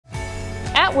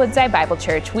At Woodside Bible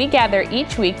Church, we gather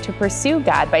each week to pursue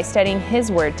God by studying His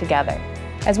Word together.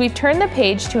 As we've turned the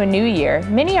page to a new year,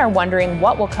 many are wondering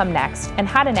what will come next and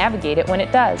how to navigate it when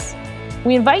it does.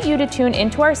 We invite you to tune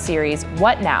into our series,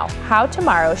 What Now? How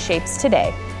Tomorrow Shapes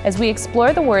Today, as we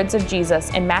explore the words of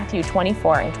Jesus in Matthew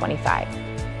 24 and 25.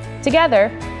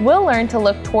 Together, we'll learn to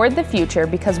look toward the future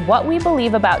because what we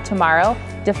believe about tomorrow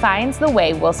defines the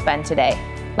way we'll spend today.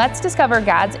 Let's discover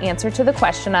God's answer to the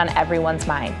question on everyone's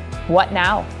mind. What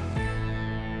now?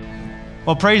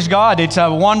 Well, praise God. It's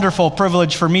a wonderful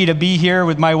privilege for me to be here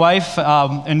with my wife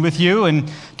and with you and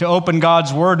to open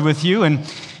God's Word with you. And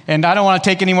I don't want to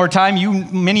take any more time.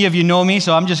 Many of you know me,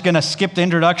 so I'm just going to skip the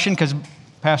introduction because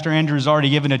Pastor Andrew's already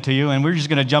given it to you, and we're just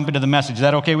going to jump into the message. Is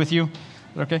that okay with you?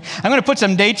 Okay. I'm going to put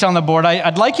some dates on the board.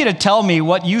 I'd like you to tell me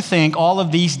what you think all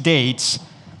of these dates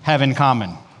have in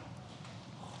common.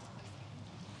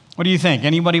 What do you think?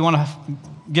 Anybody want to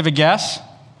give a guess?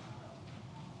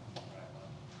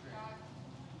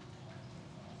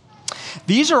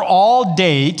 These are all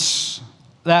dates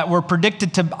that were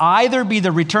predicted to either be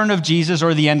the return of Jesus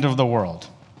or the end of the world.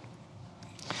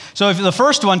 So if the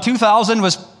first one, 2000,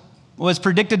 was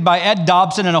predicted by Ed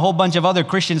Dobson and a whole bunch of other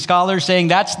Christian scholars saying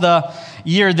that's the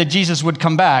year that Jesus would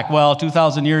come back. Well,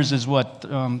 2,000 years is a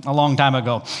long time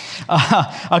ago.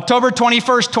 October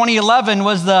 21st, 2011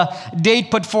 was the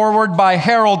date put forward by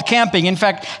Harold Camping. In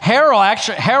fact,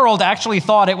 Harold actually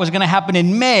thought it was going to happen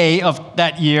in May of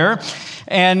that year.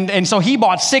 And so he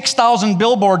bought 6,000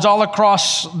 billboards all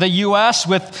across the U.S.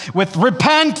 with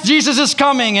 "Repent, Jesus is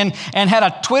coming," and had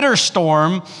a Twitter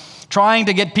storm trying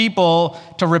to get people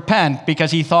to repent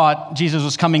because he thought Jesus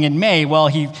was coming in May. Well,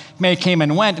 May came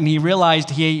and went, and he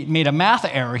realized he made a math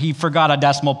error. He forgot a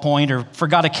decimal point or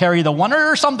forgot to carry the one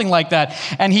or something like that,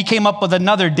 and he came up with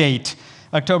another date,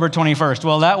 October 21st.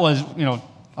 Well, that was,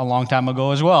 a long time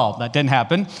ago as well. That didn't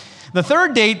happen. The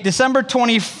third date, December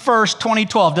 21st,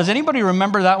 2012. Does anybody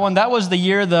remember that one? That was the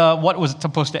year what was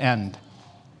supposed to end.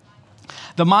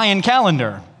 The Mayan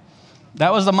calendar.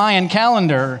 That was the Mayan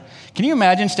calendar. Can you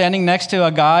imagine standing next to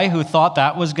a guy who thought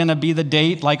that was going to be the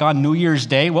date, like on New Year's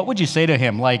Day? What would you say to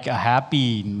him? Like a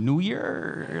Happy New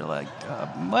Year?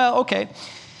 Well, okay.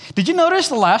 Did you notice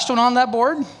the last one on that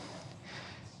board?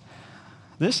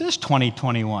 This is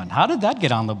 2021. How did that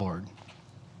get on the board?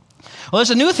 Well, there's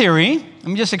a new theory. Let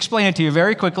me just explain it to you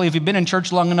very quickly. If you've been in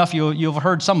church long enough, you've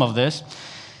heard some of this.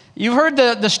 You've heard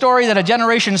the story that a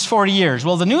generation is 40 years.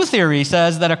 Well, the new theory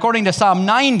says that according to Psalm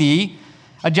 90,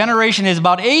 a generation is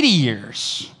about 80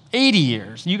 years. 80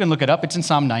 years. You can look it up. It's in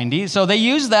Psalm 90. So they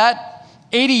use that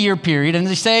 80-year period, and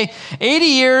they say 80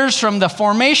 years from the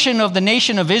formation of the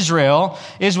nation of Israel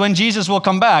is when Jesus will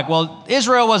come back. Well,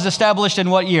 Israel was established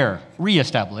in what year?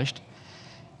 Reestablished.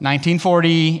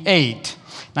 1948.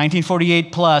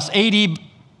 1948 plus 80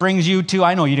 brings you to,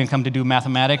 I know you didn't come to do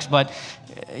mathematics, but,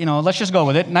 let's just go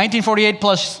with it. 1948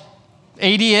 plus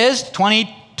 80 is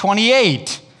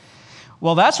 2028.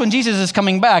 Well, that's when Jesus is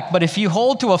coming back, but if you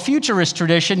hold to a futurist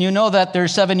tradition, you know that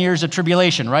there's 7 years of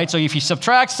tribulation, right? So if you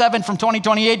subtract 7 from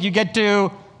 2028, you get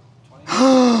to,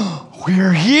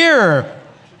 we're here.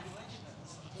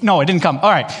 No, it didn't come.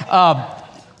 All right.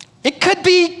 It could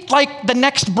be like the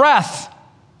next breath.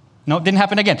 No, it didn't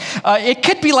happen again. It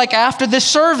could be like after this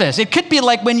service. It could be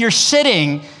like when you're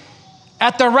sitting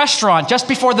at the restaurant just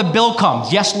before the bill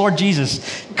comes. Yes, Lord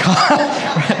Jesus.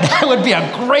 That would be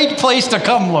a great place to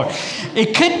come, Lord.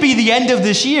 It could be the end of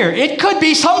this year. It could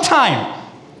be sometime.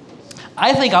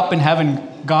 I think up in heaven,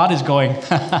 God is going,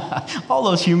 all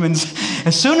those humans,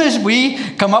 as soon as we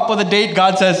come up with a date,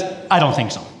 God says, I don't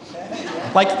think so.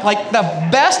 Like the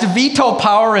best veto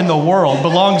power in the world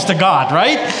belongs to God,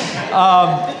 right?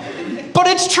 But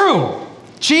it's true.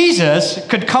 Jesus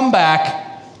could come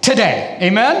back today.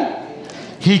 Amen?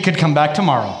 He could come back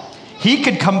tomorrow. He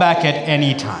could come back at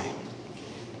any time.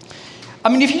 I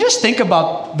mean, if you just think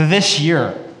about this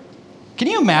year, can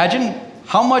you imagine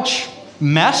how much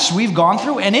mess we've gone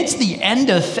through? And it's the end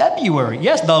of February.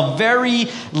 Yes, the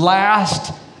very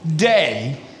last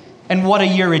day. And what a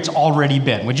year it's already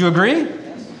been. Would you agree?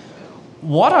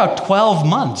 What a 12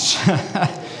 months.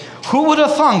 Who would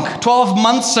have thunk 12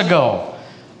 months ago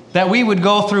that we would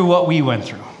go through what we went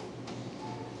through?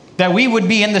 That we would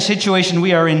be in the situation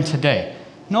we are in today?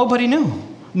 Nobody knew.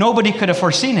 Nobody could have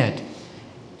foreseen it.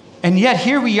 And yet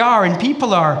here we are, and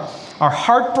people are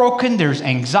heartbroken. There's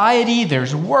anxiety,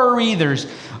 there's worry, there's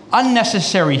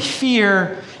unnecessary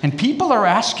fear. And people are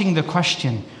asking the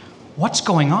question, what's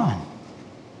going on?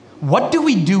 What do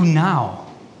we do now?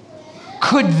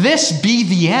 Could this be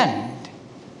the end?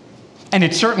 And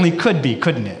it certainly could be,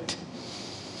 couldn't it?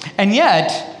 And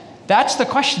yet, that's the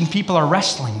question people are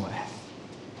wrestling with.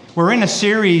 We're in a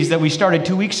series that we started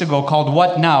 2 weeks ago called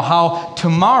What Now? How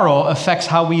tomorrow affects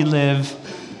how we live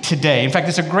today. In fact,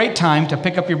 it's a great time to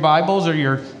pick up your Bibles or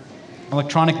your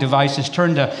electronic devices.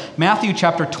 Turn to Matthew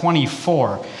chapter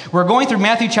 24. We're going through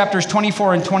Matthew chapters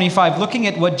 24 and 25, looking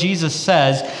at what Jesus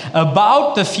says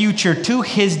about the future to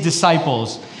his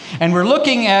disciples. And we're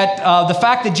looking at the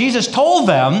fact that Jesus told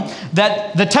them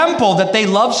that the temple that they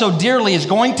love so dearly is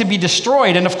going to be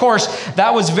destroyed. And of course,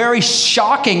 that was very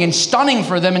shocking and stunning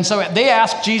for them. And so they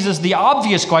asked Jesus the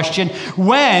obvious question,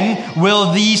 when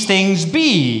will these things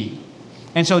be?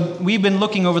 And so we've been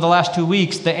looking over the last 2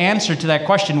 weeks, the answer to that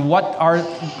question, what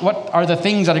are the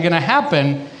things that are going to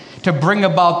happen to bring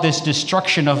about this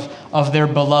destruction of their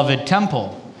beloved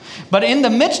temple? But in the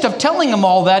midst of telling them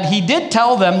all that, he did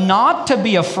tell them not to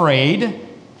be afraid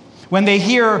when they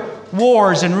hear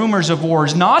wars and rumors of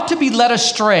wars, not to be led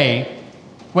astray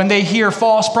when they hear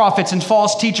false prophets and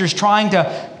false teachers trying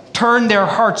to turn their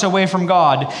hearts away from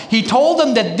God. He told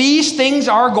them that these things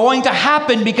are going to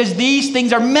happen because these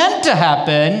things are meant to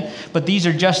happen, but these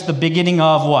are just the beginning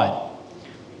of what?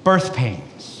 Birth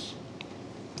pains.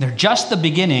 They're just the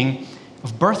beginning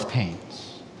of birth pains.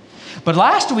 But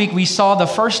last week we saw the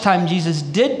first time Jesus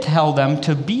did tell them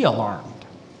to be alarmed.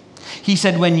 He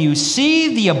said, when you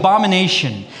see the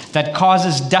abomination that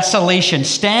causes desolation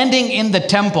standing in the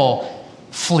temple,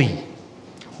 flee,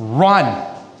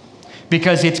 run,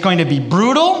 because it's going to be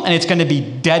brutal and it's going to be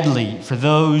deadly for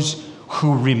those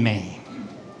who remain.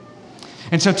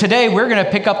 And so today we're going to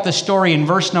pick up the story in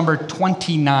verse number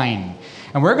 29.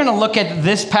 And we're going to look at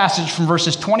this passage from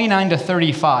verses 29 to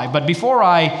 35. But before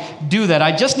I do that,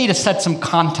 I just need to set some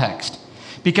context.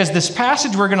 Because this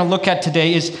passage we're going to look at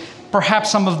today is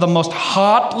perhaps some of the most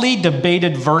hotly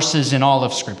debated verses in all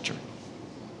of Scripture.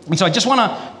 And so I just want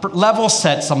to level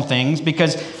set some things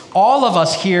because all of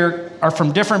us here are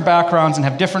from different backgrounds and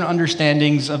have different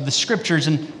understandings of the Scriptures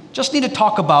and just need to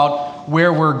talk about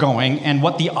where we're going and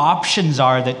what the options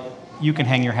are that you can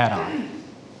hang your hat on.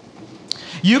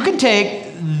 You can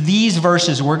take these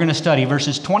verses we're going to study,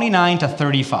 verses 29 to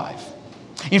 35.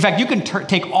 In fact, you can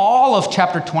take all of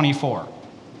chapter 24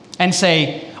 and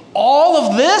say, all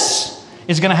of this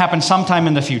is going to happen sometime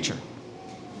in the future.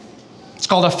 It's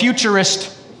called a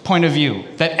futurist point of view,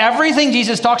 that everything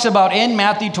Jesus talks about in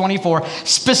Matthew 24,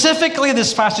 specifically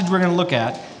this passage we're going to look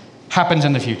at, happens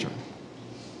in the future.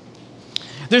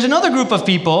 There's another group of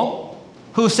people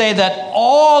who say that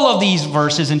all of these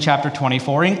verses in chapter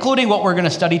 24, including what we're going to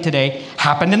study today,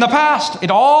 happened in the past.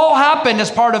 It all happened as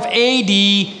part of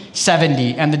AD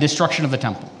 70 and the destruction of the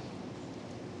temple.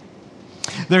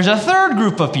 There's a third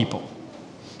group of people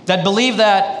that believe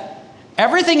that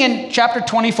everything in chapter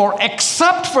 24,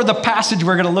 except for the passage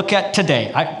we're going to look at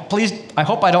today, I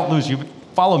hope I don't lose you, but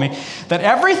follow me, that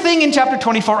everything in chapter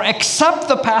 24, except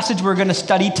the passage we're going to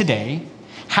study today,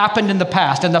 happened in the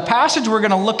past, and the passage we're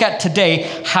going to look at today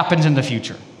happens in the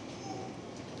future.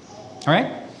 All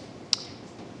right?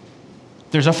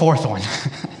 There's a fourth one.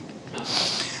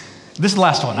 This is the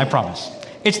last one, I promise.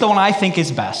 It's the one I think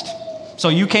is best. So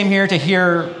you came here to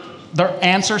hear the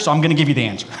answer, so I'm going to give you the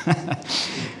answer.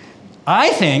 I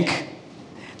think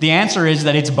the answer is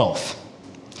that it's both.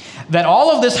 That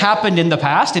all of this happened in the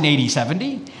past, in AD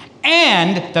 70,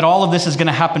 and that all of this is going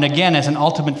to happen again as an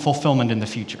ultimate fulfillment in the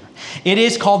future. It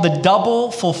is called the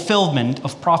double fulfillment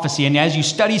of prophecy. And as you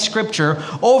study Scripture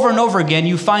over and over again,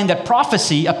 you find that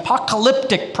prophecy,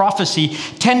 apocalyptic prophecy,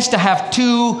 tends to have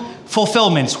two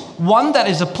fulfillments. One that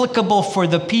is applicable for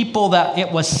the people that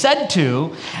it was said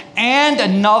to, and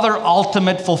another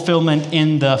ultimate fulfillment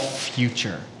in the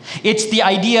future. It's the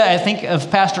idea, I think, of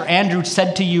Pastor Andrew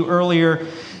said to you earlier,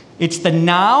 it's the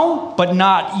now, but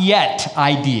not yet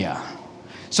idea.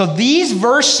 So these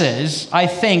verses, I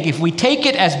think, if we take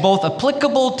it as both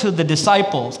applicable to the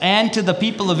disciples and to the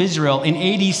people of Israel in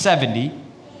AD 70,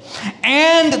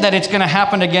 and that it's going to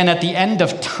happen again at the end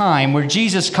of time, where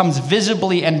Jesus comes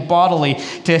visibly and bodily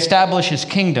to establish his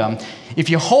kingdom,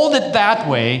 if you hold it that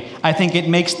way, I think it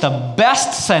makes the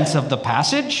best sense of the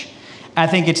passage. I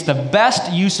think it's the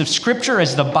best use of Scripture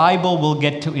as the Bible will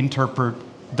get to interpret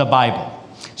the Bible.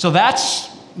 So that's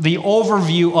the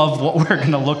overview of what we're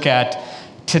going to look at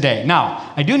today.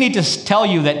 Now, I do need to tell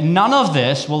you that none of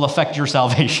this will affect your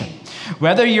salvation.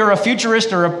 Whether you're a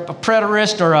futurist or a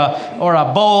preterist or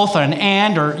a both or an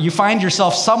and, or you find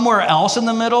yourself somewhere else in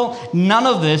the middle, none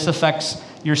of this affects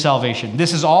your salvation.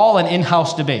 This is all an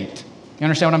in-house debate. You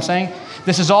understand what I'm saying?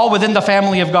 This is all within the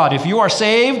family of God. If you are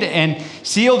saved and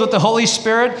sealed with the Holy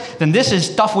Spirit, then this is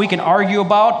stuff we can argue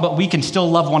about, but we can still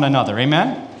love one another.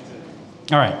 Amen?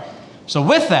 All right. So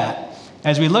with that,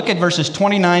 as we look at verses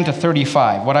 29 to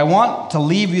 35, what I want to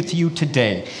leave with you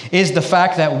today is the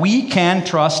fact that we can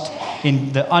trust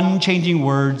in the unchanging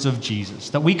words of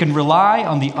Jesus, that we can rely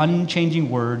on the unchanging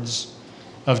words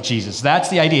of Jesus. That's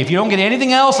the idea. If you don't get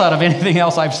anything else out of anything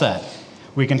else I've said,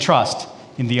 we can trust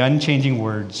in the unchanging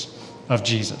words of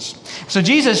Jesus. So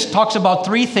Jesus talks about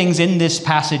three things in this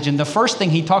passage, and the first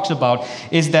thing he talks about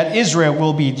is that Israel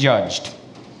will be judged.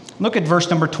 Look at verse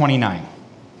number 29.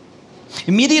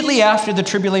 Immediately after the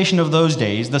tribulation of those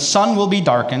days, the sun will be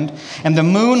darkened, and the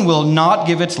moon will not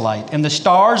give its light, and the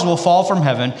stars will fall from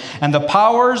heaven, and the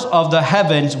powers of the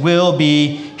heavens will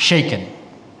be shaken.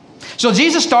 So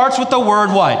Jesus starts with the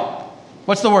word what?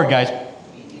 What's the word, guys?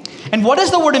 And what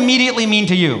does the word immediately mean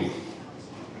to you?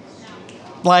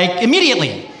 Like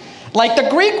immediately. Like the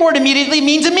Greek word immediately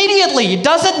means immediately. It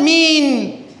doesn't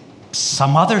mean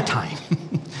some other time.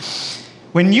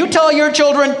 When you tell your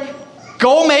children,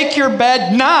 go make your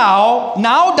bed now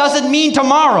doesn't mean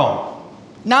tomorrow.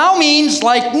 Now means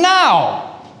like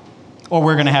now. Or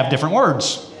we're going to have different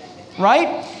words,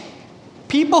 right?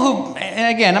 People who,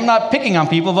 and again, I'm not picking on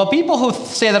people, but people who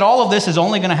say that all of this is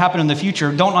only going to happen in the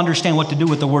future don't understand what to do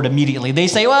with the word immediately. They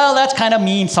say, well, that's kind of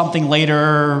means something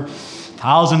later,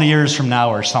 1,000 years from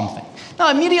now or something. No,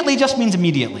 immediately just means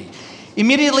immediately.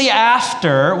 Immediately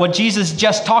after what Jesus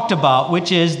just talked about,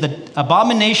 which is the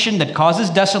abomination that causes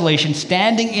desolation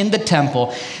standing in the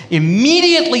temple,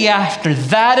 immediately after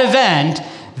that event,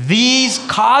 these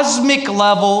cosmic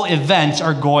level events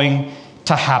are going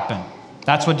to happen.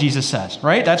 That's what Jesus says,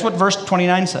 right? That's what verse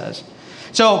 29 says.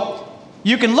 So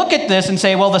you can look at this and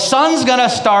say, well, the sun's going to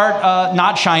start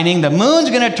not shining, the moon's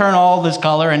going to turn all this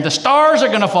color, and the stars are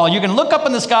going to fall. You can look up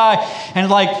in the sky and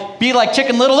be like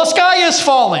Chicken Little, the sky is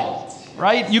falling,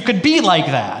 right? You could be like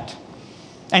that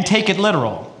and take it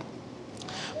literal.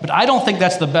 But I don't think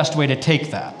that's the best way to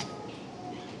take that.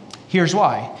 Here's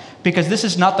why. Because this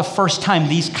is not the first time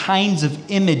these kinds of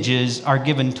images are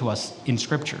given to us in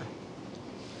Scripture.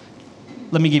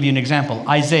 Let me give you an example.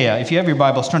 Isaiah, if you have your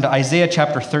Bibles, turn to Isaiah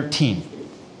chapter 13.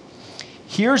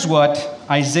 Here's what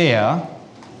Isaiah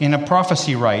in a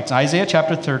prophecy writes. Isaiah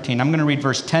chapter 13, I'm going to read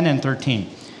verse 10 and 13.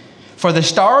 For the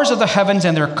stars of the heavens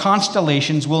and their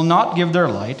constellations will not give their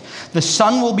light. The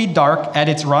sun will be dark at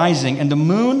its rising, and the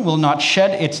moon will not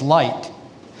shed its light.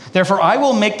 Therefore I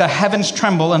will make the heavens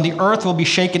tremble, and the earth will be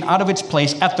shaken out of its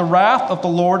place at the wrath of the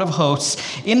Lord of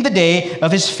hosts in the day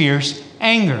of his fierce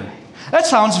anger. That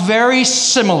sounds very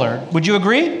similar. Would you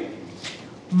agree?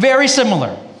 Very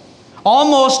similar.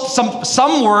 Almost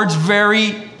some words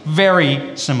very,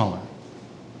 very similar.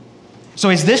 So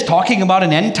is this talking about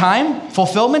an end time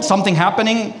fulfillment? Something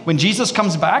happening when Jesus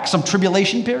comes back? Some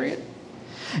tribulation period?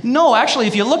 No, actually,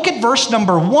 if you look at verse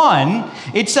number 1,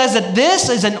 it says that this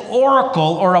is an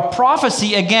oracle or a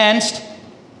prophecy against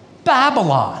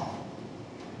Babylon.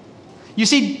 You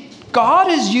see,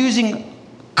 God is using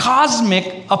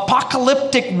cosmic,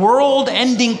 apocalyptic,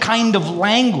 world-ending kind of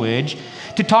language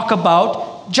to talk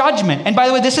about judgment. And by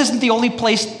the way, this isn't the only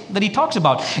place that he talks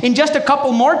about. In just a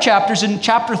couple more chapters, in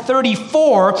chapter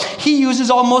 34, he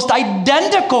uses almost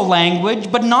identical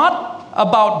language, but not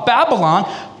about Babylon,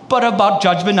 but about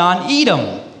judgment on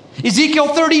Edom. Ezekiel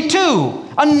 32,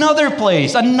 another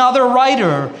place, another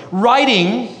writer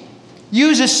writing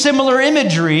uses similar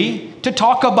imagery to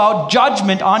talk about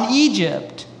judgment on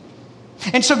Egypt.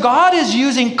 And so God is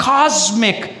using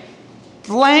cosmic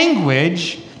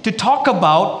language to talk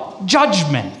about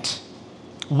judgment.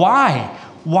 Why?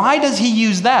 Why does he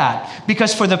use that?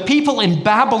 Because for the people in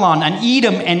Babylon and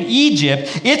Edom and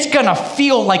Egypt, it's going to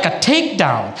feel like a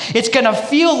takedown. It's going to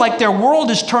feel like their world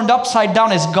is turned upside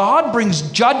down as God brings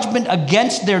judgment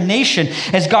against their nation,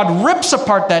 as God rips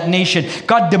apart that nation.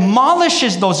 God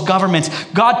demolishes those governments.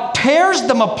 God tears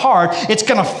them apart. It's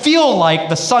going to feel like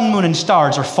the sun, moon, and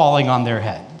stars are falling on their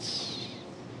heads.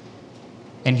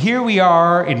 And here we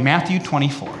are in Matthew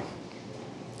 24.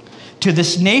 To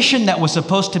this nation that was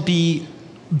supposed to be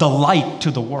the light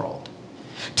to the world,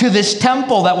 to this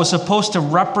temple that was supposed to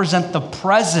represent the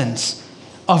presence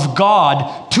of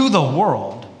God to the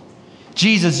world,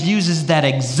 Jesus uses that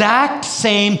exact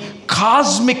same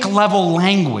cosmic level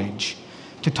language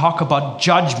to talk about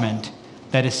judgment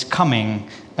that is coming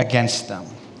against them.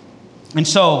 And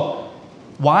so,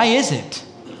 why is it?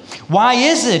 Why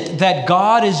is it that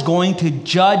God is going to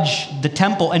judge the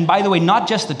temple? And by the way, not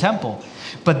just the temple,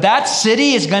 but that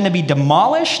city is going to be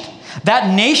demolished.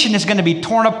 That nation is going to be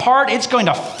torn apart. It's going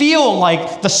to feel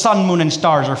like the sun, moon, and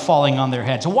stars are falling on their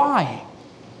heads. Why?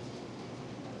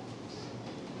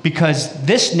 Because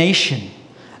this nation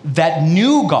that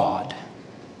knew God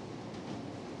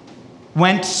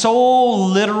went so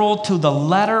literal to the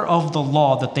letter of the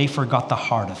law that they forgot the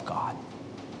heart of God.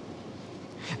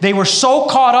 They were so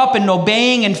caught up in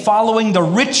obeying and following the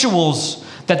rituals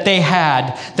that they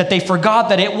had that they forgot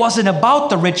that it wasn't about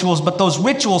the rituals, but those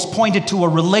rituals pointed to a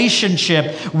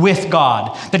relationship with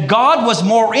God. That God was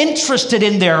more interested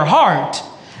in their heart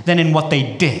than in what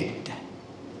they did.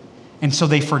 And so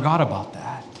they forgot about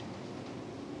that.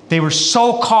 They were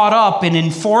so caught up in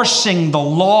enforcing the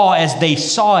law as they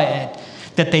saw it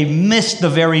that they missed the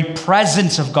very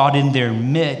presence of God in their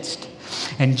midst.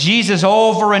 And Jesus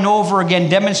over and over again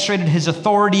demonstrated his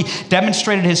authority,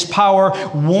 demonstrated his power,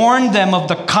 warned them of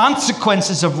the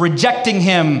consequences of rejecting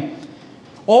him.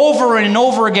 Over and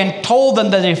over again told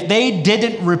them that if they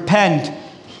didn't repent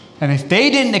and if they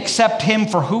didn't accept him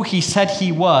for who he said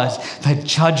he was, that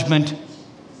judgment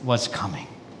was coming.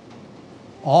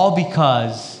 All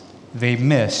because they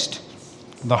missed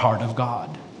the heart of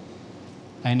God.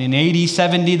 And in AD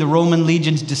 70, the Roman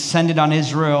legions descended on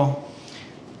Israel,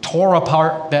 tore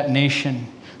apart that nation,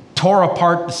 tore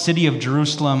apart the city of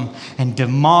Jerusalem, and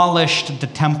demolished the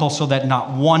temple so that not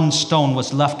one stone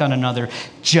was left on another,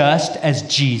 just as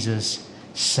Jesus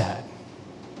said.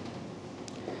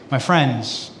 My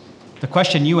friends, the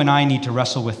question you and I need to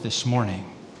wrestle with this morning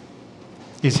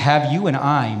is, have you and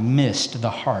I missed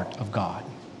the heart of God?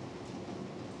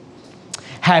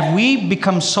 Have we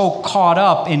become so caught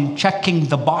up in checking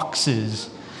the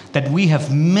boxes that we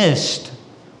have missed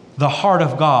the heart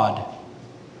of God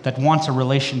that wants a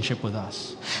relationship with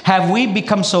us? Have we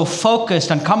become so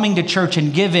focused on coming to church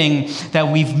and giving that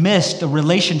we've missed a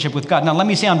relationship with God? Now, let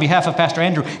me say on behalf of Pastor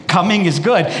Andrew, coming is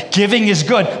good. Giving is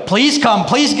good. Please come,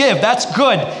 please give. That's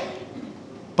good.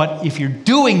 But if you're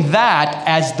doing that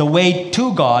as the way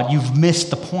to God, you've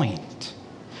missed the point,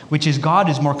 which is God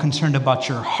is more concerned about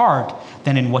your heart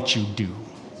than in what you do.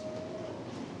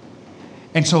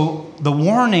 And so the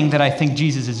warning that I think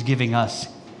Jesus is giving us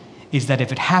is that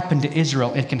if it happened to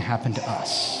Israel, it can happen to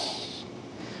us.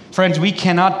 Friends, we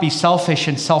cannot be selfish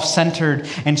and self-centered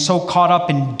and so caught up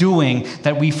in doing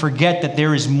that we forget that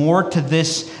there is more to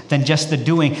this than just the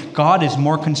doing. God is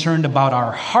more concerned about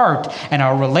our heart and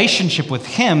our relationship with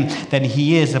him than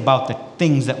he is about the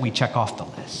things that we check off the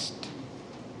list.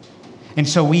 And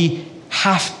so we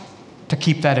have to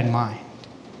keep that in mind.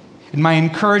 And my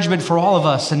encouragement for all of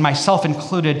us, and myself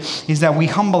included, is that we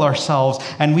humble ourselves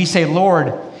and we say,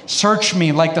 Lord, search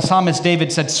me, like the psalmist David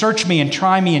said, search me and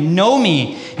try me and know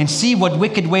me and see what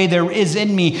wicked way there is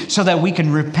in me, so that we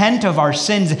can repent of our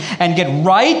sins and get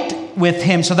right with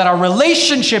him, so that our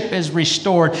relationship is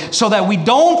restored, so that we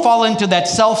don't fall into that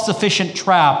self-sufficient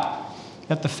trap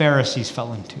that the Pharisees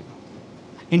fell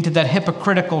into that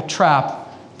hypocritical trap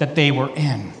that they were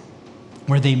in,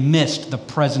 where they missed the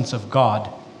presence of God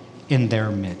in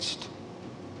their midst.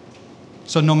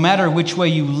 So no matter which way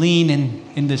you lean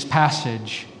in this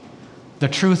passage, the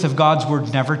truth of God's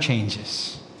word never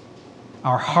changes.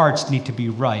 Our hearts need to be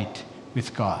right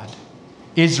with God.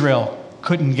 Israel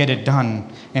couldn't get it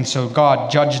done, and so God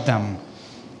judged them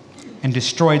and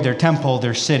destroyed their temple,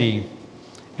 their city,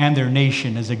 and their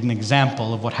nation as an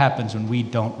example of what happens when we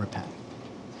don't repent.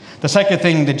 The second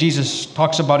thing that Jesus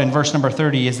talks about in verse number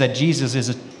 30 is that Jesus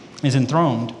is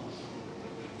enthroned.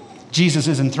 Jesus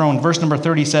is enthroned. Verse number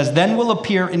 30 says, "Then will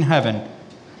appear in heaven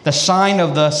the sign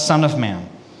of the Son of Man.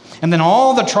 And then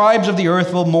all the tribes of the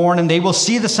earth will mourn, and they will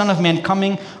see the Son of Man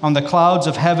coming on the clouds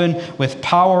of heaven with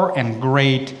power and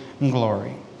great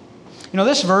glory." You know,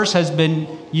 this verse has been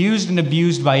used and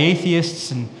abused by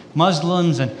atheists and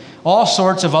Muslims and all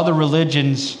sorts of other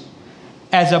religions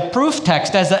as a proof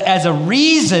text, as a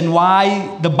reason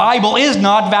why the Bible is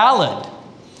not valid.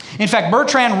 In fact,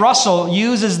 Bertrand Russell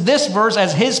uses this verse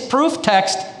as his proof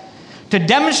text to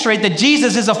demonstrate that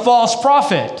Jesus is a false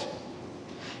prophet.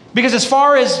 Because as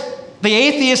far as the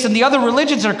atheists and the other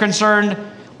religions are concerned,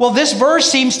 well, this verse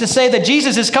seems to say that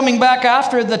Jesus is coming back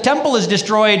after the temple is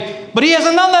destroyed, but he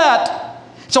hasn't done that.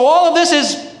 So all of this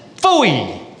is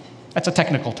phooey. That's a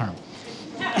technical term.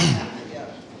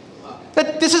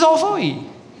 That this is all phooey.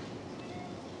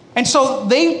 And so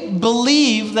they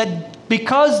believe that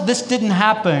because this didn't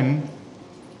happen,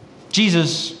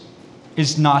 Jesus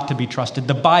is not to be trusted.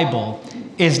 The Bible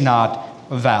is not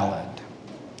valid.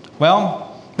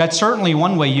 Well, that's certainly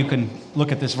one way you can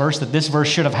look at this verse, that this verse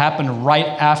should have happened right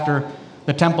after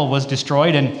the temple was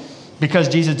destroyed, and because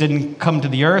Jesus didn't come to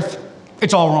the earth,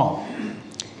 it's all wrong.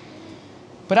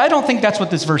 But I don't think that's what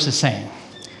this verse is saying.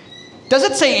 Does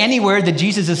it say anywhere that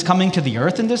Jesus is coming to the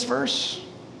earth in this verse?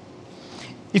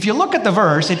 If you look at the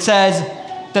verse, it says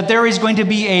that there is going to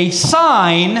be a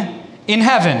sign in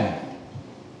heaven.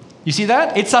 You see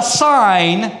that? It's a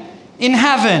sign in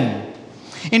heaven.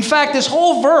 In fact, this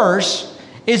whole verse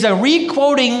is a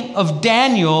re-quoting of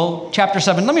Daniel chapter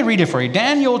 7. Let me read it for you.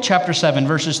 Daniel chapter 7,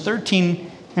 verses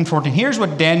 13 and 14. Here's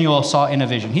what Daniel saw in a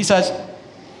vision. He says,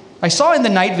 I saw in the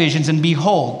night visions, and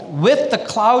behold, with the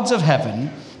clouds of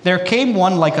heaven, there came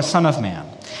one like a son of man.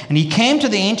 And he came to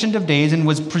the Ancient of Days and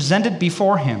was presented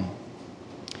before him.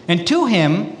 And to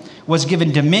him was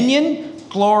given dominion,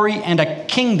 glory, and a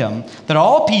kingdom, that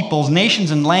all peoples,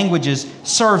 nations, and languages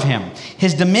serve him.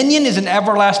 His dominion is an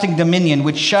everlasting dominion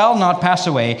which shall not pass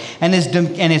away, and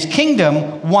his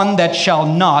kingdom one that shall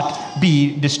not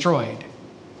be destroyed.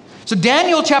 So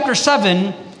Daniel chapter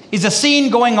 7 is a scene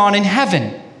going on in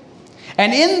heaven.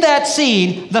 And in that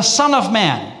scene, the Son of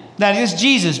Man, that is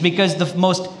Jesus, because the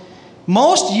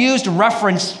most used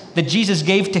reference that Jesus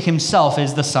gave to himself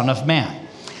is the Son of Man.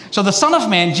 So the Son of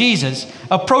Man, Jesus,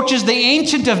 approaches the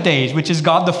Ancient of Days, which is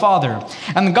God the Father.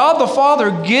 And God the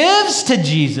Father gives to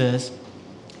Jesus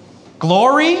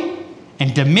glory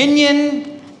and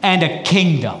dominion and a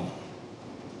kingdom.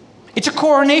 It's a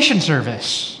coronation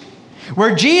service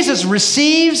where Jesus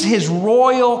receives his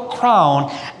royal crown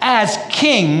as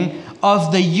King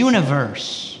of the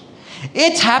universe.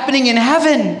 It's happening in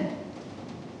heaven.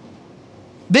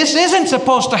 This isn't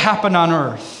supposed to happen on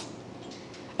earth.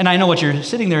 And I know what you're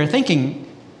sitting there thinking.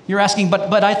 You're asking,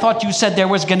 but I thought you said there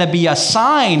was going to be a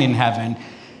sign in heaven.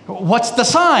 What's the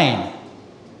sign?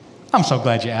 I'm so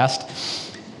glad you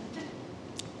asked.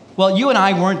 Well, you and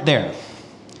I weren't there.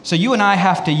 So you and I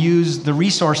have to use the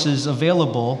resources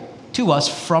available to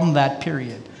us from that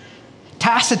period.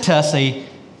 Tacitus, a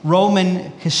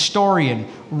Roman historian,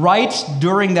 writes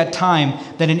during that time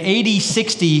that in AD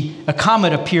 60, a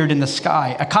comet appeared in the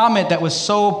sky, a comet that was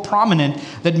so prominent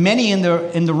that many in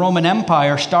the Roman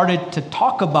Empire started to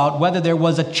talk about whether there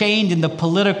was a change in the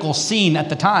political scene at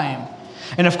the time.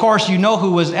 And of course, you know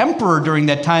who was emperor during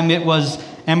that time. It was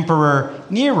Emperor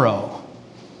Nero.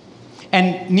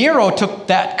 And Nero took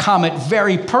that comet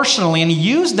very personally, and he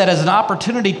used that as an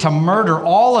opportunity to murder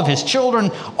all of his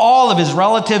children, all of his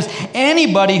relatives,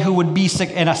 anybody who would be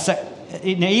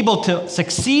able to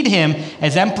succeed him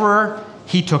as emperor.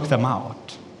 He took them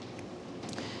out.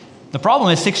 The problem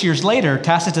is 6 years later,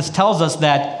 Tacitus tells us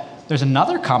that there's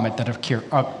another comet that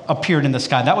appeared in the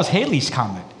sky. That was Halley's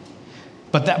Comet.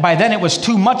 But by then it was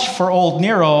too much for old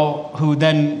Nero, who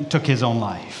then took his own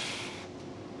life.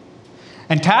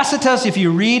 And Tacitus, if you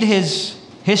read his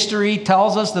history,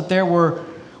 tells us that there were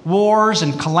wars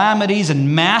and calamities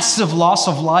and massive loss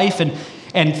of life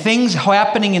and things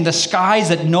happening in the skies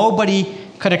that nobody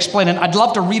could explain. And I'd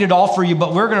love to read it all for you,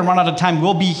 but we're going to run out of time.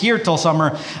 We'll be here till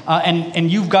summer,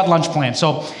 and you've got lunch plans.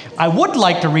 So I would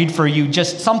like to read for you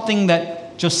just something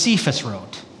that Josephus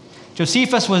wrote.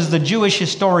 Josephus was the Jewish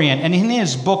historian, and in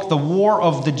his book, The War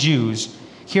of the Jews,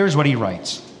 here's what he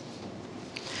writes.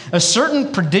 A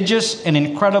certain prodigious and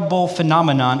incredible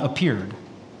phenomenon appeared.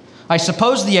 I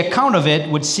suppose the account of it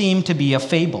would seem to be a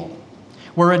fable,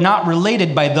 were it not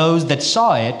related by those that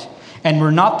saw it, and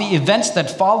were not the events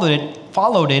that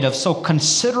followed it of so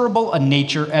considerable a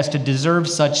nature as to deserve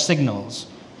such signals.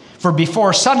 For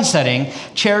before sunsetting,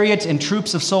 chariots and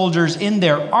troops of soldiers in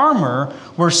their armor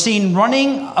were seen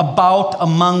running about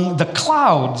among the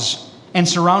clouds and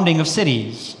surrounding of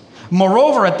cities.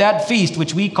 Moreover, at that feast,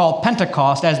 which we call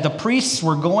Pentecost, as the priests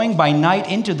were going by night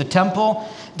into the temple,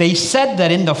 they said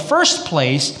that in the first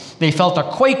place they felt a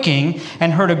quaking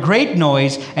and heard a great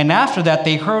noise, and after that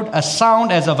they heard a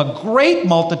sound as of a great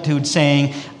multitude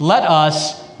saying, "Let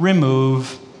us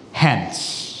remove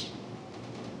hence."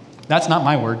 That's not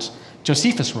my words.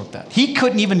 Josephus wrote that. He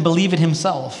couldn't even believe it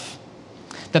himself.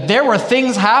 That there were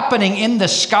things happening in the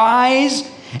skies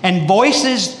and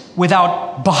voices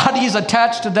without bodies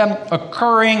attached to them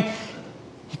occurring.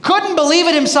 He couldn't believe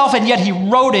it himself, and yet he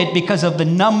wrote it because of the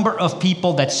number of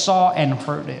people that saw and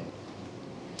heard it.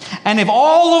 And if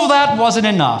all of that wasn't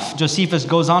enough, Josephus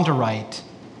goes on to write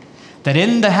that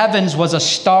in the heavens was a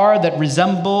star that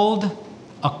resembled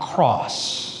a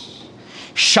cross,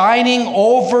 shining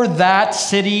over that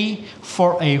city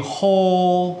for a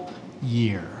whole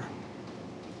year.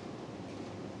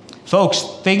 Folks,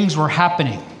 things were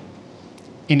happening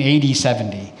in AD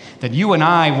 70 that you and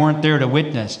I weren't there to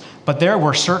witness, but there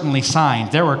were certainly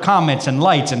signs. There were comets and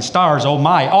lights and stars, oh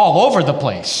my, all over the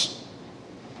place.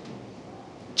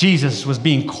 Jesus was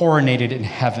being coronated in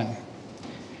heaven.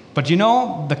 But you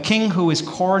know, the king who is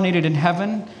coronated in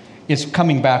heaven is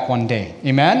coming back one day.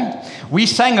 Amen? We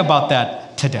sang about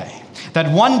that today.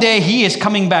 That one day he is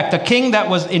coming back. The king that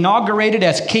was inaugurated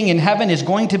as king in heaven is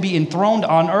going to be enthroned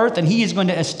on earth, and he is going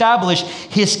to establish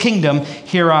his kingdom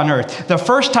here on earth. The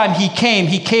first time he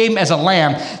came as a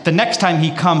lamb. The next time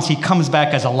he comes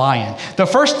back as a lion. The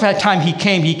first time he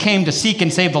came to seek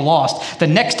and save the lost. The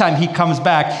next time he comes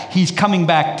back, he's coming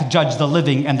back to judge the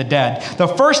living and the dead. The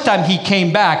first time he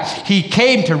came back, he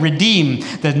came to redeem.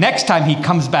 The next time he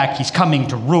comes back, he's coming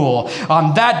to rule.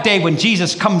 On that day when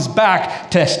Jesus comes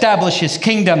back to establish his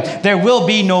kingdom, there will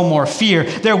be no more fear.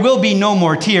 There will be no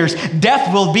more tears.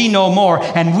 Death will be no more.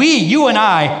 And we, you and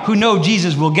I, who know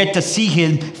Jesus, will get to see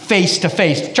him face to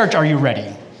face. Church, are you ready?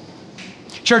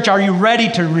 Church, are you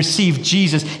ready to receive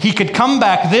Jesus? He could come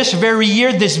back this very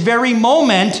year, this very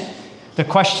moment. The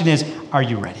question is, are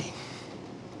you ready?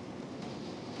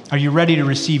 Are you ready to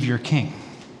receive your King?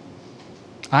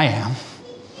 I am.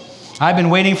 I've been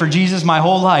waiting for Jesus my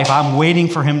whole life. I'm waiting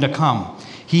for him to come.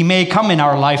 He may come in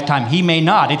our lifetime. He may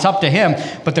not. It's up to him.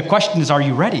 But the question is, are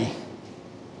you ready?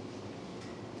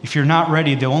 If you're not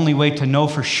ready, the only way to know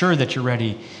for sure that you're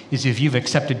ready is if you've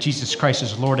accepted Jesus Christ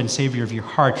as Lord and Savior of your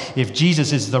heart. If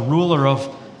Jesus is the ruler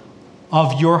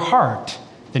of your heart,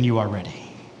 then you are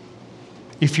ready.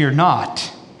 If you're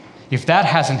not, if that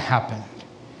hasn't happened,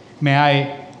 may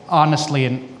I honestly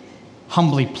and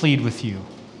humbly plead with you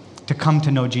to come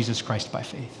to know Jesus Christ by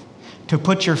faith. To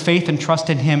put your faith and trust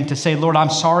in him, to say, Lord, I'm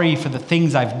sorry for the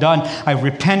things I've done. I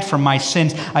repent from my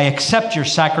sins. I accept your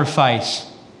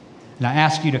sacrifice. And I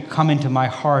ask you to come into my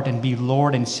heart and be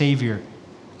Lord and Savior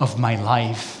of my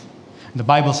life. And the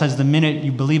Bible says the minute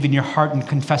you believe in your heart and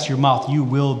confess your mouth, you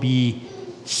will be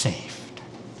saved.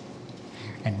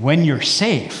 And when you're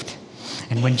saved,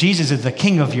 and when Jesus is the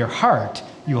King of your heart,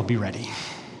 you will be ready.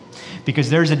 Because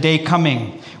there's a day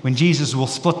coming when Jesus will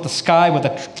split the sky with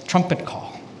a trumpet call.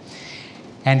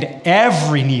 And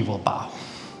every knee will bow,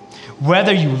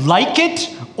 whether you like it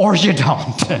or you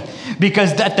don't.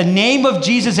 Because at the name of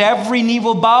Jesus, every knee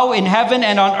will bow in heaven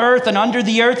and on earth and under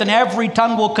the earth, and every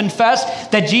tongue will confess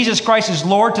that Jesus Christ is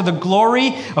Lord to the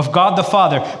glory of God the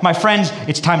Father. My friends,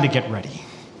 it's time to get ready.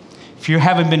 If you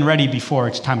haven't been ready before,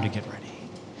 it's time to get ready.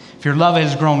 If your love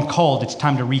has grown cold, it's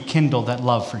time to rekindle that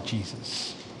love for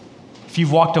Jesus. If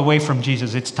you've walked away from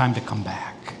Jesus, it's time to come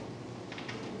back.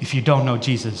 If you don't know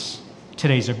Jesus,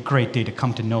 today's a great day to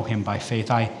come to know him by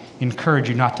faith. I encourage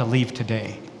you not to leave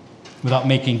today without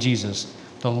making Jesus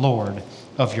the Lord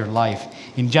of your life.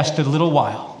 In just a little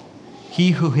while,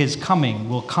 he who is coming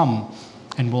will come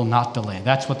and will not delay.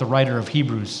 That's what the writer of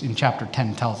Hebrews in chapter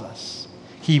 10 tells us.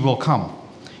 He will come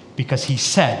because he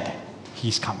said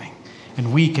he's coming.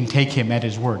 And we can take him at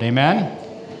his word. Amen?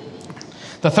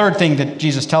 The third thing that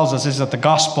Jesus tells us is that the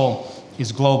gospel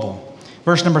is global.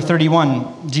 Verse number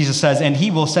 31, Jesus says, and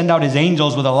he will send out his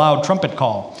angels with a loud trumpet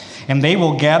call, and they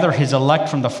will gather his elect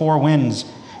from the four winds,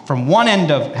 from one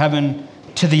end of heaven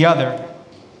to the other.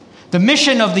 The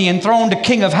mission of the enthroned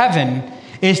King of heaven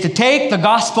is to take the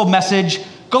gospel message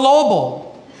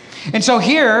global. And so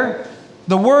here,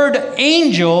 the word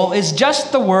angel is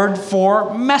just the word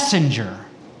for messenger.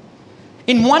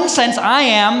 In one sense, I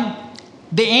am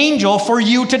the angel for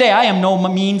you today. I am no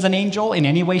means an angel in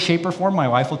any way, shape, or form. My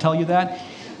wife will tell you that.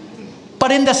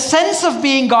 But in the sense of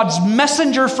being God's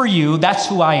messenger for you, that's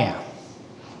who I am.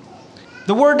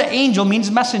 The word angel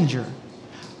means messenger.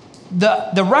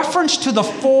 The reference to the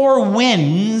four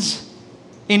winds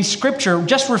in Scripture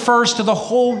just refers to the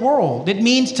whole world. It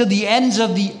means to the ends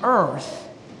of the earth.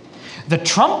 The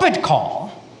trumpet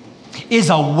call is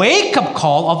a wake-up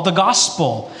call of the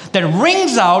gospel that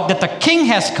rings out that the King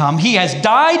has come, he has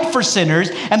died for sinners,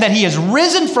 and that he has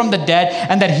risen from the dead,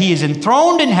 and that he is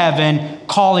enthroned in heaven,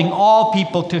 calling all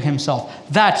people to himself.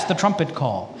 That's the trumpet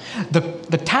call.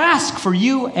 The task for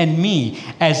you and me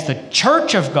as the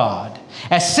church of God,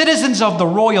 as citizens of the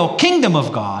royal kingdom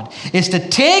of God, is to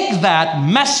take that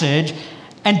message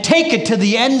and take it to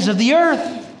the ends of the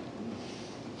earth.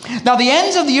 Now, the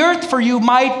ends of the earth for you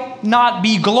might not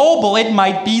be global, it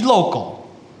might be local.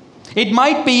 It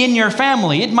might be in your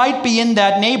family. It might be in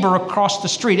that neighbor across the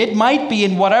street. It might be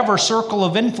in whatever circle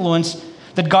of influence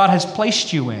that God has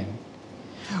placed you in.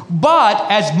 But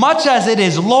as much as it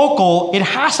is local, it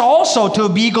has also to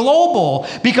be global,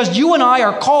 because you and I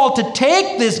are called to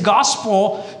take this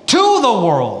gospel to the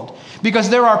world. Because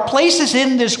there are places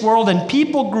in this world and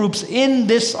people groups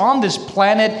on this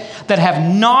planet that have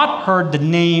not heard the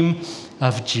name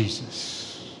of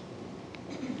Jesus.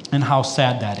 And how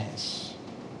sad that is.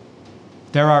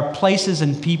 There are places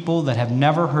and people that have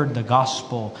never heard the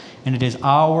gospel, and it is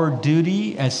our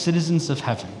duty as citizens of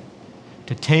heaven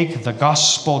to take the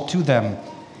gospel to them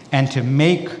and to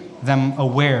make them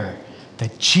aware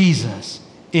that Jesus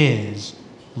is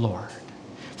Lord.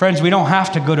 Friends, we don't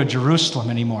have to go to Jerusalem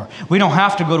anymore. We don't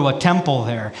have to go to a temple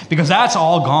there because that's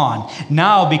all gone.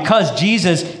 Now, because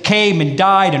Jesus came and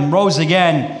died and rose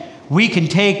again, we can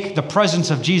take the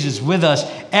presence of Jesus with us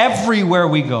everywhere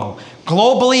we go,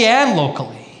 globally and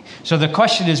locally. So the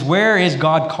question is, where is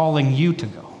God calling you to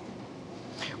go?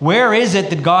 Where is it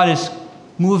that God is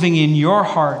moving in your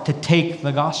heart to take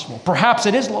the gospel? Perhaps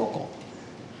it is local.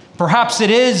 Perhaps it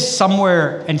is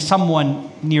somewhere and someone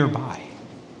nearby.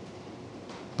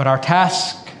 But our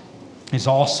task is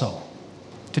also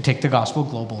to take the gospel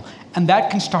global. And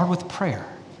that can start with prayer.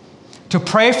 To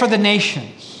pray for the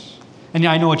nations. And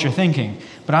I know what you're thinking,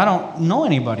 but I don't know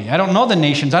anybody. I don't know the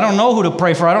nations. I don't know who to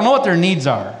pray for. I don't know what their needs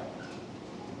are.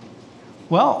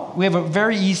 Well, we have a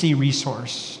very easy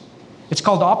resource. It's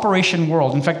called Operation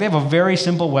World. In fact, they have a very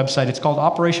simple website. It's called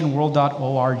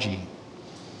operationworld.org.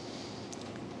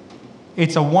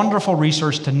 It's a wonderful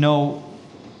resource to know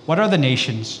what are the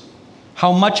nations,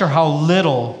 how much or how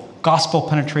little gospel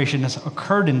penetration has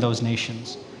occurred in those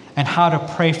nations, and how to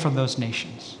pray for those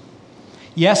nations.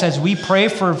 Yes, as we pray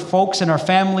for folks in our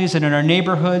families and in our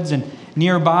neighborhoods and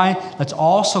nearby, let's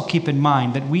also keep in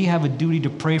mind that we have a duty to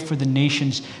pray for the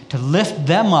nations, to lift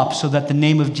them up so that the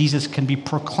name of Jesus can be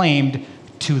proclaimed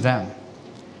to them.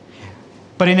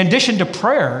 But in addition to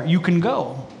prayer, you can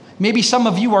go. Maybe some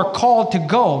of you are called to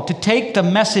go, to take the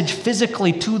message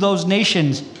physically to those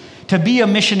nations, to be a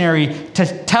missionary, to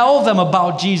tell them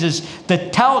about Jesus, to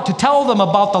tell them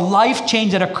about the life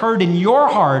change that occurred in your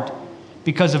heart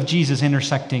because of Jesus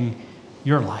intersecting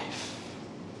your life.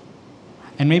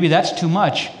 And maybe that's too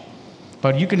much,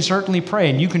 but you can certainly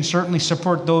pray and you can certainly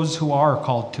support those who are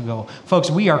called to go. Folks,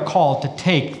 we are called to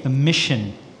take the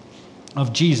mission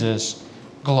of Jesus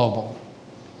global.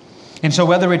 And so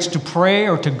whether it's to pray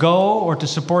or to go or to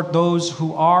support those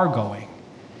who are going,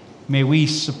 may we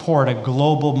support a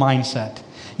global mindset.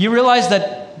 You realize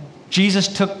that Jesus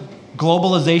took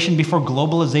globalization before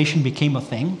globalization became a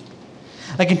thing?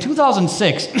 Like in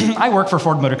 2006, I work for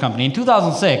Ford Motor Company. In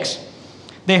 2006,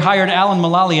 they hired Alan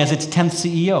Mulally as its 10th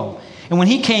CEO. And when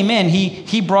he came in,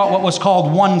 he brought what was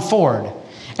called One Ford.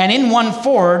 And in One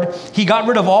Ford, he got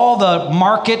rid of all the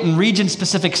market and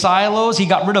region-specific silos. He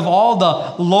got rid of all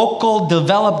the local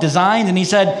developed designs. And he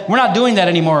said, we're not doing that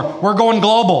anymore. We're going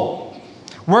global.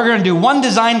 We're going to do one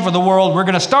design for the world. We're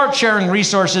going to start sharing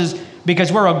resources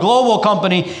because we're a global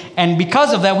company. And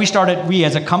because of that, we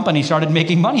as a company started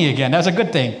making money again. That's a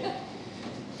good thing.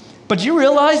 But you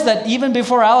realize that even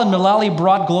before Alan Mulally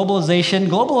brought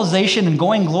globalization and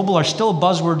going global are still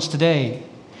buzzwords today.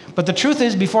 But the truth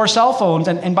is, before cell phones,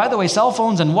 and by the way, cell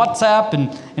phones and WhatsApp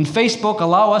and Facebook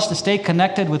allow us to stay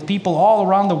connected with people all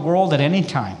around the world at any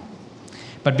time.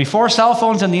 But before cell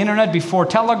phones and the internet, before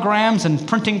telegrams and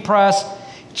printing press,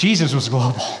 Jesus was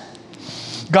global.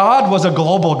 God was a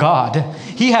global God.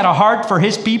 He had a heart for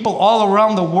his people all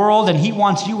around the world, and he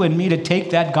wants you and me to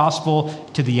take that gospel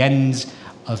to the ends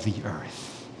of the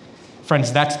earth.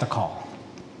 Friends, that's the call.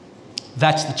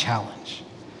 That's the challenge.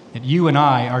 That you and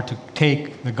I are to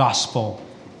take the gospel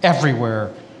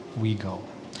everywhere we go.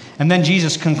 And then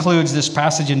Jesus concludes this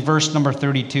passage in verse number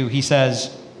 32. He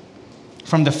says,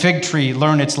 "From the fig tree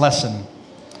learn its lesson.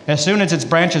 As soon as its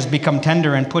branches become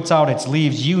tender and puts out its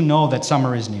leaves, you know that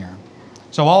summer is near.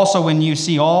 So also when you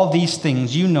see all these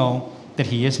things, you know that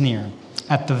he is near,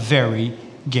 at the very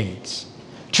gates.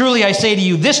 Truly I say to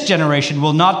you, this generation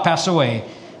will not pass away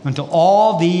until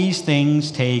all these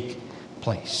things take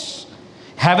place.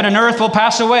 Heaven and earth will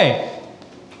pass away,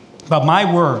 but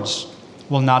my words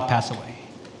will not pass away."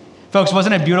 Folks,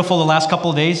 wasn't it beautiful the last couple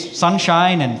of days?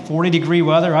 Sunshine and 40-degree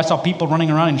weather. I saw people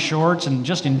running around in shorts and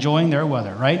just enjoying their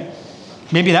weather, right?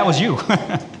 Maybe that was you.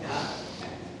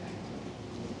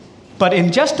 But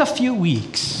in just a few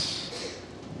weeks,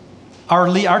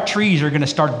 our trees are going to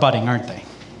start budding, aren't they?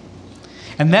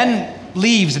 And then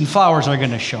leaves and flowers are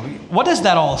going to show you. What does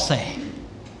that all say?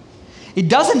 It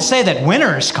doesn't say that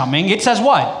winter is coming. It says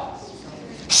what?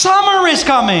 Summer is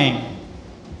coming.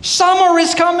 Summer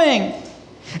is coming.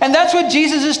 And that's what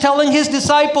Jesus is telling his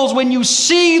disciples. When you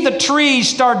see the trees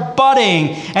start budding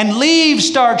and leaves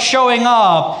start showing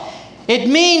up, it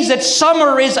means that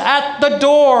summer is at the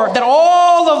door, that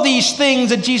all of these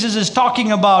things that Jesus is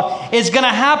talking about is going to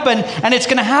happen, and it's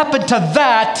going to happen to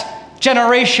that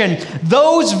generation.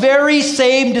 Those very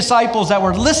same disciples that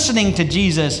were listening to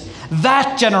Jesus,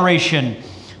 that generation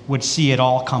would see it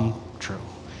all come true.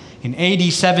 In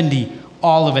AD 70,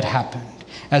 all of it happened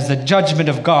as the judgment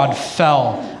of God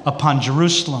fell upon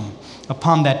Jerusalem,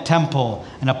 upon that temple,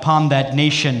 and upon that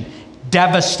nation,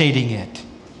 devastating it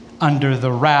under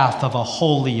the wrath of a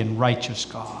holy and righteous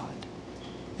God.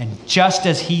 And just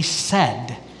as he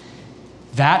said,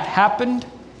 that happened,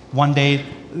 one day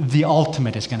the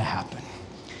ultimate is going to happen.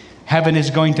 Heaven is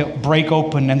going to break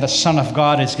open and the Son of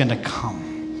God is going to come.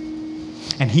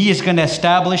 And he is going to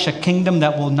establish a kingdom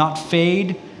that will not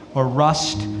fade or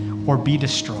rust or be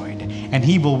destroyed. And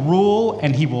he will rule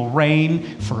and he will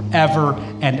reign forever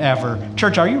and ever.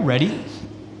 Church, are you ready?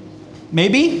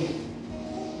 Maybe?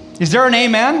 Is there an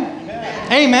amen?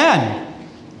 Amen.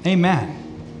 Amen.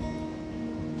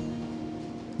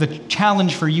 The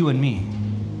challenge for you and me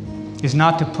is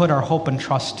not to put our hope and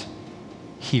trust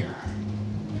here.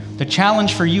 The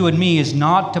challenge for you and me is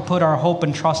not to put our hope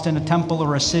and trust in a temple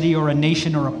or a city or a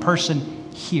nation or a person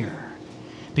here.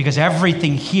 Because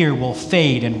everything here will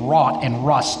fade and rot and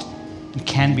rust and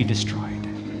can be destroyed.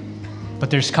 But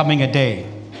there's coming a day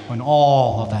when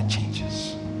all of that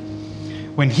changes.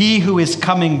 When he who is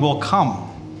coming will come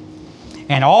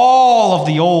and all of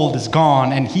the old is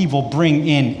gone and he will bring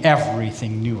in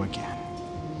everything new again.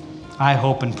 I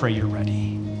hope and pray you're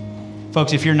ready.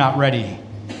 Folks, if you're not ready,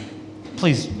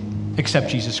 please accept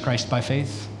Jesus Christ by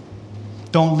faith.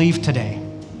 Don't leave today,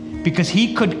 because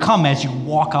he could come as you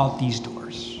walk out these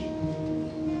doors.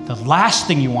 The last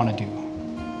thing you want to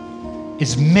do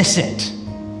is miss it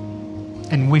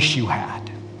and wish you had.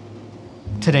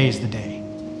 Today is the day.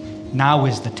 Now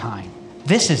is the time.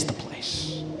 This is the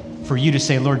place for you to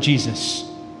say, Lord Jesus,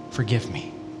 forgive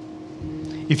me.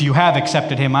 If you have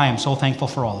accepted him, I am so thankful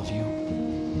for all of you.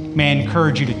 May I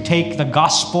encourage you to take the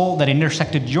gospel that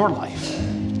intersected your life,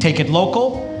 take it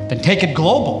local, then take it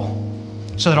global,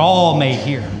 so that all may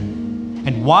hear.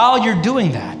 And while you're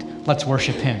doing that, let's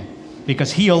worship him,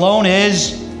 because he alone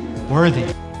is worthy.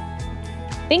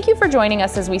 Thank you for joining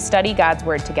us as we study God's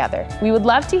Word together. We would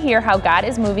love to hear how God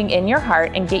is moving in your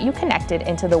heart and get you connected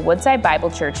into the Woodside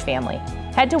Bible Church family.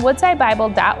 Head to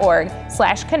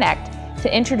woodsidebible.org/connect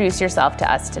to introduce yourself to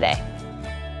us today.